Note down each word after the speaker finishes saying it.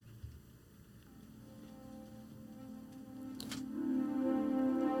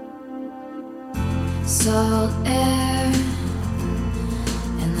salt air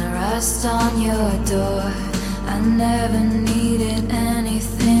and the rust on your door. I never needed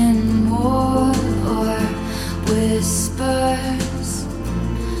anything more, or whispers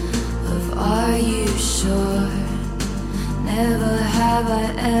of are you sure? Never have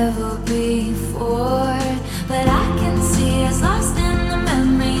I ever before, but I can see us lost in the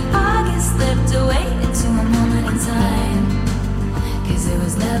memory. August slipped away into a moment in time, 'cause it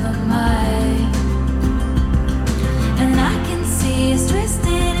was never mine. And I can see us twisted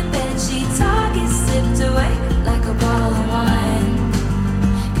in bedsheets. August slipped away like a bottle of wine,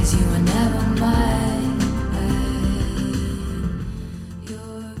 'cause you were never mine.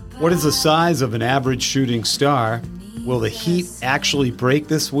 What is the size of an average shooting star? Will the heat actually break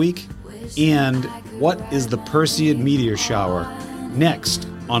this week? And what is the Perseid meteor shower? Next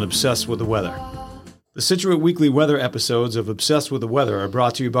on Obsessed with the Weather. The Scituate Weekly Weather episodes of Obsessed with the Weather are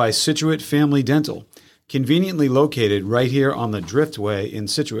brought to you by Scituate Family Dental. Conveniently located right here on the Driftway in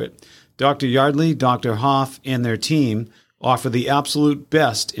Scituate, Dr. Yardley, Dr. Hoff, and their team offer the absolute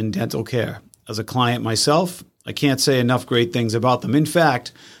best in dental care. As a client myself, I can't say enough great things about them. In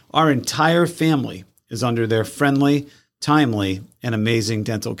fact, our entire family is under their friendly, timely, and amazing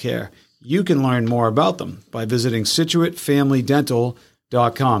dental care. You can learn more about them by visiting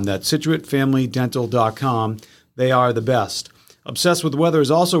ScituateFamilyDental.com. That's ScituateFamilyDental.com. They are the best. Obsessed with Weather is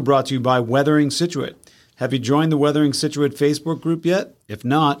also brought to you by Weathering Scituate. Have you joined the Weathering Scituate Facebook group yet? If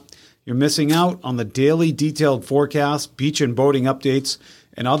not, you're missing out on the daily detailed forecast, beach and boating updates,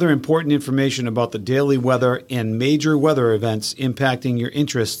 and other important information about the daily weather and major weather events impacting your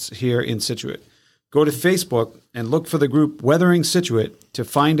interests here in Scituate. Go to Facebook and look for the group Weathering Scituate to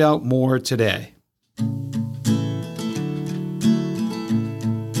find out more today.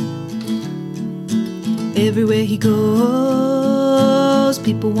 Everywhere he goes,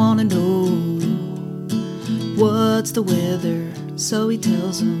 people want to know what's the weather, so he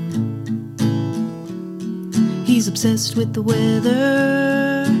tells them. He's obsessed with the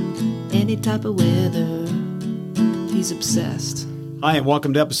weather, any type of weather, he's obsessed. Hi, and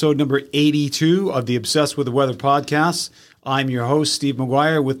welcome to episode number 82 of the Obsessed with the Weather podcast. I'm your host, Steve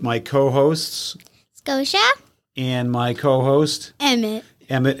Maguire, with my co-hosts, Scotia, and my co-host, Emmitt.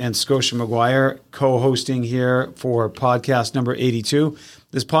 Emmitt and Scotia Maguire, co-hosting here for podcast number 82.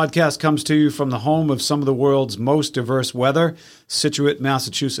 This podcast comes to you from the home of some of the world's most diverse weather, Scituate,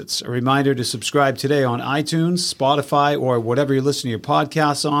 Massachusetts. A reminder to subscribe today on iTunes, Spotify, or whatever you're listening to your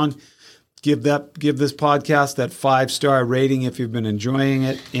podcasts on. Give this podcast that 5-star rating if you've been enjoying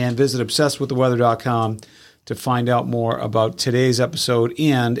it, and visit obsessedwiththeweather.com to find out more about today's episode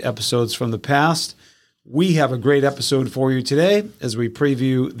and episodes from the past. We have a great episode for you today as we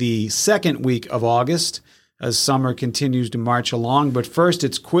preview the second week of August as summer continues to march along. But first,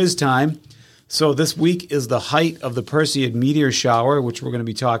 it's quiz time. So this week is the height of the Perseid meteor shower, which we're going to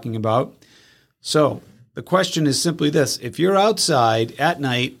be talking about. So the question is simply this. If you're outside at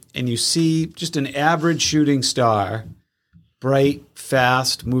night and you see just an average shooting star, bright,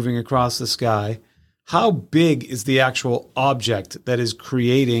 fast, moving across the sky, how big is the actual object that is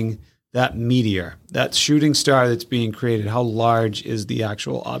creating that meteor, that shooting star that's being created? How large is the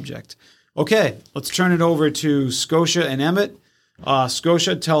actual object? Okay, let's turn it over to Scotia and Emmitt.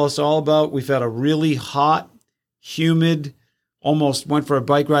 Scotia, tell us all about, we've had a really hot, humid, almost went for a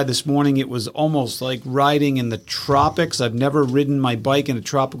bike ride this morning. It was almost like riding in the tropics. I've never ridden my bike in a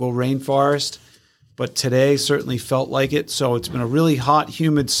tropical rainforest, but today certainly felt like it. So it's been a really hot,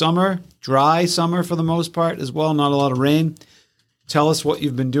 humid summer, dry summer for the most part as well, not a lot of rain. Tell us what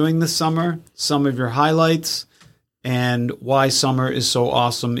you've been doing this summer, some of your highlights, and why summer is so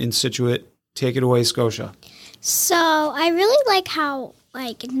awesome in Scituate. Take it away, Scotia. So I really like how,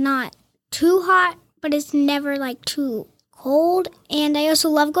 not too hot, but it's never, too cold. And I also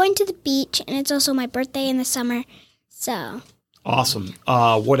love going to the beach, and it's also my birthday in the summer, so. Awesome.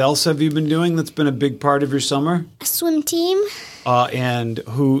 What else have you been doing that's been a big part of your summer? A swim team. And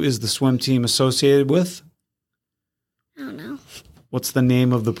who is the swim team associated with? I don't know. What's the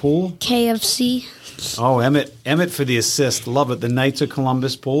name of the pool? KFC. Oh, Emmitt for the assist. Love it. The Knights of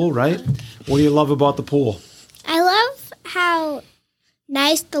Columbus pool, right? What do you love about the pool? I love how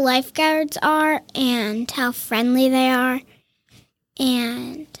nice the lifeguards are and how friendly they are.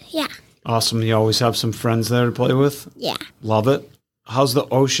 And, yeah. Awesome. You always have some friends there to play with? Yeah. Love it. How's the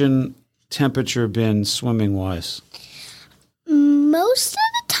ocean temperature been swimming-wise? Most of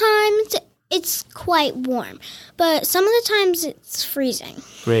the times it's quite warm, but some of the times it's freezing.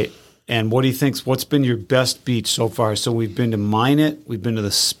 Great. And what do you what's been your best beach so far? So we've been to Minot, we've been to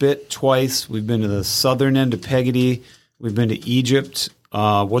the Spit twice, we've been to the southern end of Peggotty, we've been to Egypt.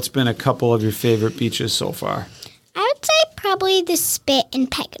 What's been a couple of your favorite beaches so far? I would say probably the Spit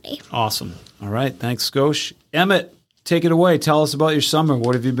and Peggotty. Awesome. All right. Thanks, Scotia. Emmitt, take it away. Tell us about your summer.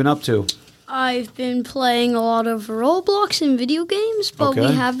 What have you been up to? I've been playing a lot of Roblox and video games, but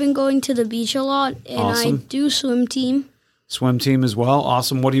we have been going to the beach a lot, and I do swim team. Swim team as well.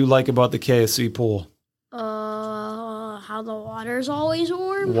 Awesome. What do you like about the KSC pool? How the water's always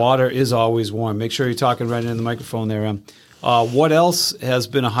warm. Water is always warm. Make sure you're talking right into the microphone there, Em. What else has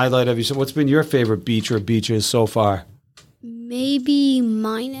been a highlight of you? So what's been your favorite beach or beaches so far? Maybe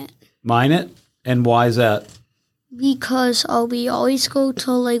Minot. Minot? And why is that? Because we always go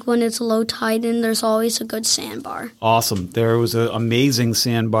to when it's low tide and there's always a good sandbar. Awesome. There was an amazing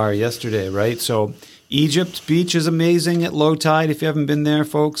sandbar yesterday, right? So Egypt Beach is amazing at low tide if you haven't been there,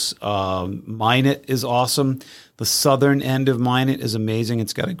 folks. Minot is awesome. The southern end of Minot is amazing.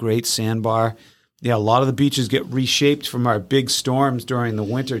 It's got a great sandbar. Yeah, a lot of the beaches get reshaped from our big storms during the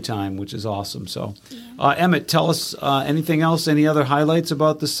winter time, which is awesome. So, Emmitt, tell us anything else, any other highlights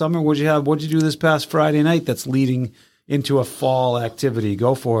about this summer? What'd you do this past Friday night that's leading into a fall activity?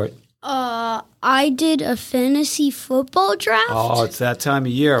 Go for it. I did a fantasy football draft. Oh, it's that time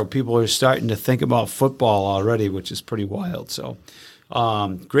of year. People are starting to think about football already, which is pretty wild. So,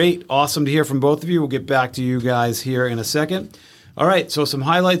 great. Awesome to hear from both of you. We'll get back to you guys here in a second. All right, so some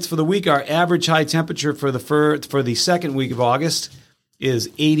highlights for the week. Our average high temperature for the second week of August is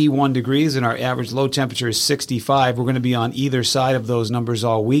 81 degrees, and our average low temperature is 65. We're going to be on either side of those numbers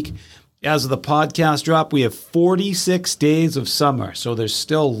all week. As of the podcast drop, we have 46 days of summer, so there's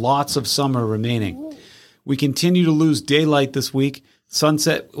still lots of summer remaining. We continue to lose daylight this week.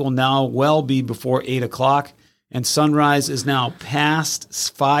 Sunset will now well be before 8 o'clock, and sunrise is now past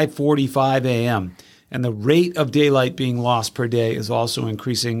 5:45 a.m., and the rate of daylight being lost per day is also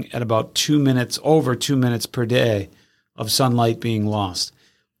increasing at about 2 minutes, over 2 minutes per day of sunlight being lost.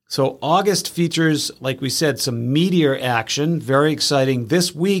 So August features, like we said, some meteor action. Very exciting.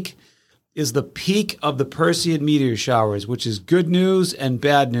 This week is the peak of the Perseid meteor showers, which is good news and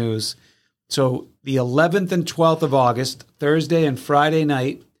bad news. So the 11th and 12th of August, Thursday and Friday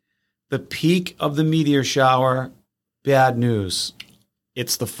night, the peak of the meteor shower, bad news.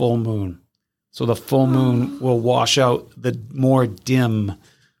 It's the full moon. So the full moon will wash out the more dim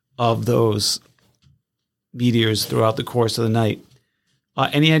of those meteors throughout the course of the night.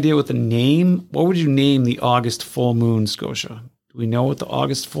 Any idea what the name? What would you name the August full moon, Scotia? Do we know what the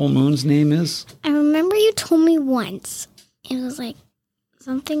August full moon's name is? I remember you told me once. It was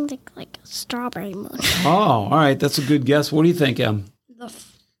something like a strawberry moon. Oh, all right. That's a good guess. What do you think, Em?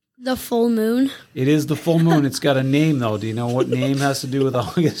 The full moon. It is the full moon. It's got a name, though. Do you know what name has to do with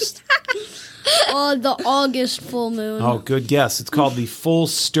August? The August full moon. Oh, good guess. It's called the full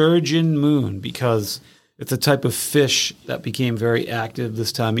sturgeon moon because it's a type of fish that became very active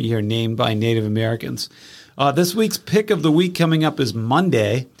this time of year, named by Native Americans. This week's pick of the week coming up is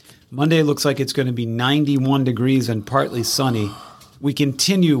Monday. Monday looks like it's going to be 91 degrees and partly sunny. We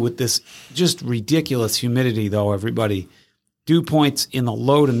continue with this just ridiculous humidity, though, everybody. Dew points in the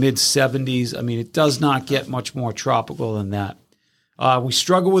low to mid-70s. I mean, it does not get much more tropical than that. We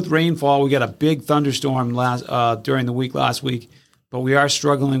struggle with rainfall. We got a big thunderstorm during the week last week, but we are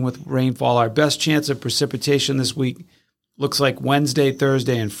struggling with rainfall. Our best chance of precipitation this week looks like Wednesday,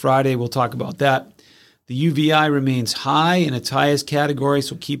 Thursday, and Friday. We'll talk about that. The UVI remains high in its highest category,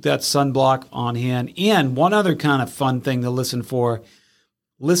 so keep that sunblock on hand. And one other kind of fun thing to listen for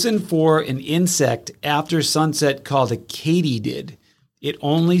an insect after sunset called a katydid. It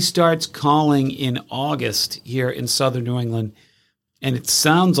only starts calling in August here in southern New England. And it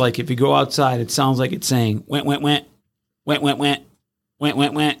sounds like, if you go outside, it sounds like it's saying, went, went, went, went, went, went, went,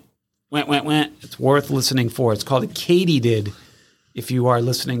 went, went, went, went, went. It's worth listening for. It's called a katydid if you are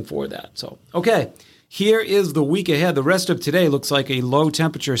listening for that. So, okay, here is the week ahead. The rest of today looks like a low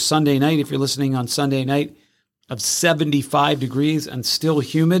temperature Sunday night, if you're listening on Sunday night, of 75 degrees and still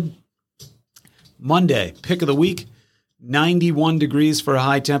humid. Monday, pick of the week, 91 degrees for a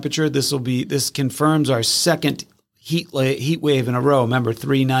high temperature. This confirms our second heat wave in a row. Remember,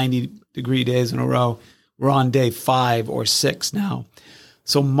 3 90-degree days in a row. We're on day 5 or 6 now.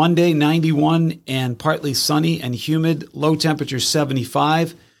 So Monday, 91 and partly sunny and humid. Low temperature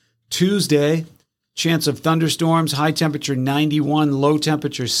 75. Tuesday, chance of thunderstorms. High temperature 91, low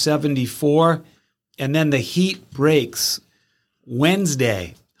temperature 74. And then the heat breaks.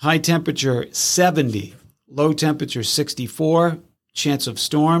 Wednesday, high temperature 70, low temperature 64. Chance of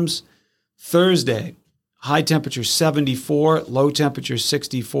storms. Thursday, high temperature 74, low temperature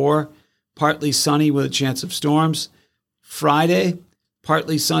 64, partly sunny with a chance of storms. Friday,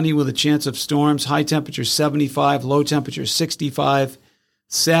 partly sunny with a chance of storms, high temperature 75, low temperature 65.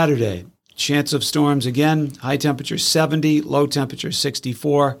 Saturday, chance of storms again, high temperature 70, low temperature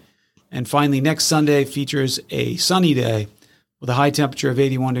 64. And finally, next Sunday features a sunny day with a high temperature of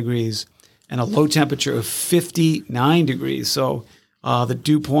 81 degrees and a low temperature of 59 degrees. So the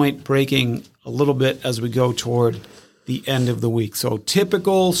dew point breaking a little bit as we go toward the end of the week. So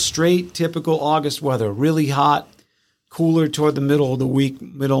typical August weather, really hot, cooler toward the middle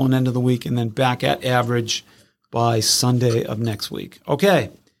and end of the week, and then back at average by Sunday of next week. Okay,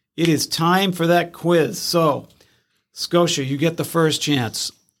 it is time for that quiz. So, Scotia, you get the first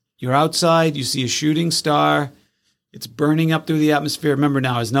chance. You're outside, you see a shooting star. It's burning up through the atmosphere. Remember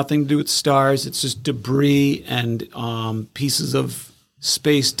now, it has nothing to do with stars. It's just debris and pieces of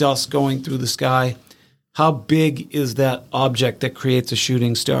space dust going through the sky. How big is that object that creates a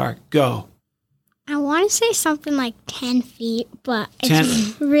shooting star? Go. I want to say something like 10 feet, but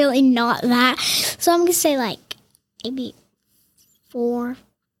it's really not that. So I'm going to say like maybe 4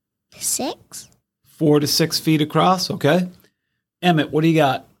 to 6. 4 to 6 feet across, okay. Emmitt, what do you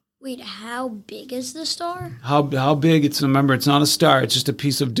got? Wait, how big is the star? How big? Remember, it's not a star. It's just a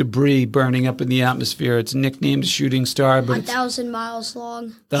piece of debris burning up in the atmosphere. It's nicknamed a shooting star, but 1,000 miles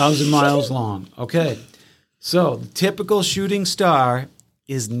long. 1,000 miles long. Okay. So the typical shooting star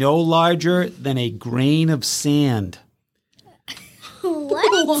is no larger than a grain of sand.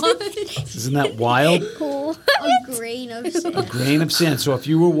 What? Isn't that wild? A grain of sand. A grain of sand. So if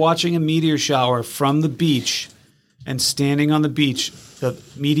you were watching a meteor shower from the beach and standing on the beach, the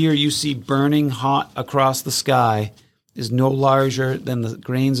meteor you see burning hot across the sky is no larger than the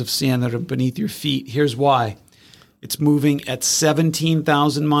grains of sand that are beneath your feet. Here's why. It's moving at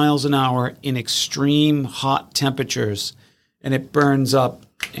 17,000 miles an hour in extreme hot temperatures, and it burns up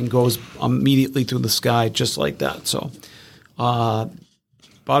and goes immediately through the sky just like that. So about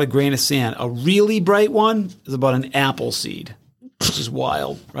a grain of sand. A really bright one is about an apple seed, which is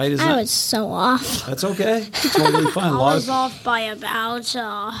wild, right? I was so off. That's okay. Totally fine. I was off by about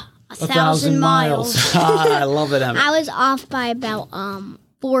 1,000 miles. I love it, Emmitt. I was off by about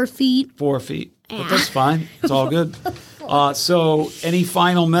 4 feet. 4 feet. But that's fine. It's all good. So any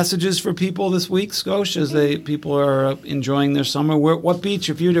final messages for people this week, Scotia, as people are enjoying their summer? What beach,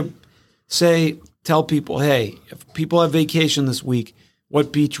 if you were to tell people, hey, if people have vacation this week,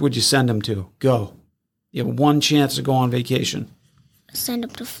 what beach would you send them to? Go. You have one chance to go on vacation. Send them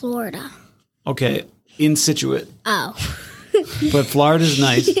to Florida. Okay, in Situate. Oh. But Florida's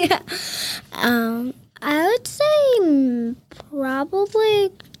nice. Yeah. I would say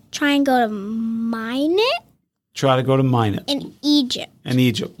probably try and go to Minot. Try to go to Minot. In Egypt. In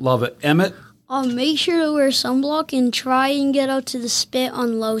Egypt. Love it. Emmitt? Make sure to wear sunblock and try and get out to the spit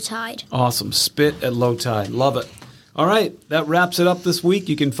on low tide. Awesome. Spit at low tide. Love it. All right. That wraps it up this week.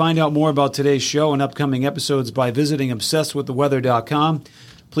 You can find out more about today's show and upcoming episodes by visiting obsessedwiththeweather.com.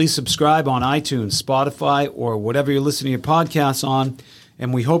 Please subscribe on iTunes, Spotify, or whatever you're listening to your podcasts on.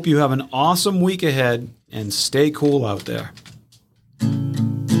 And we hope you have an awesome week ahead and stay cool out there.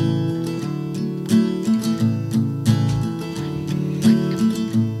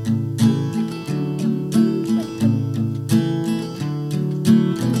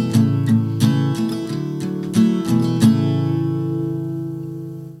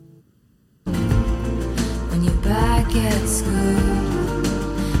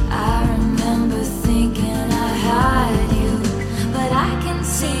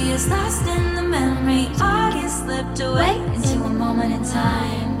 Lost in the memory, August slipped away into a moment in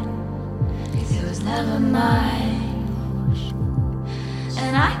time, 'cause it was never mine.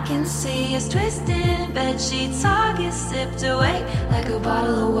 And I can see us twisted in bed sheets, August sipped away like a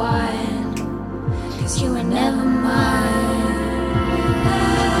bottle of wine, 'cause you were never mine.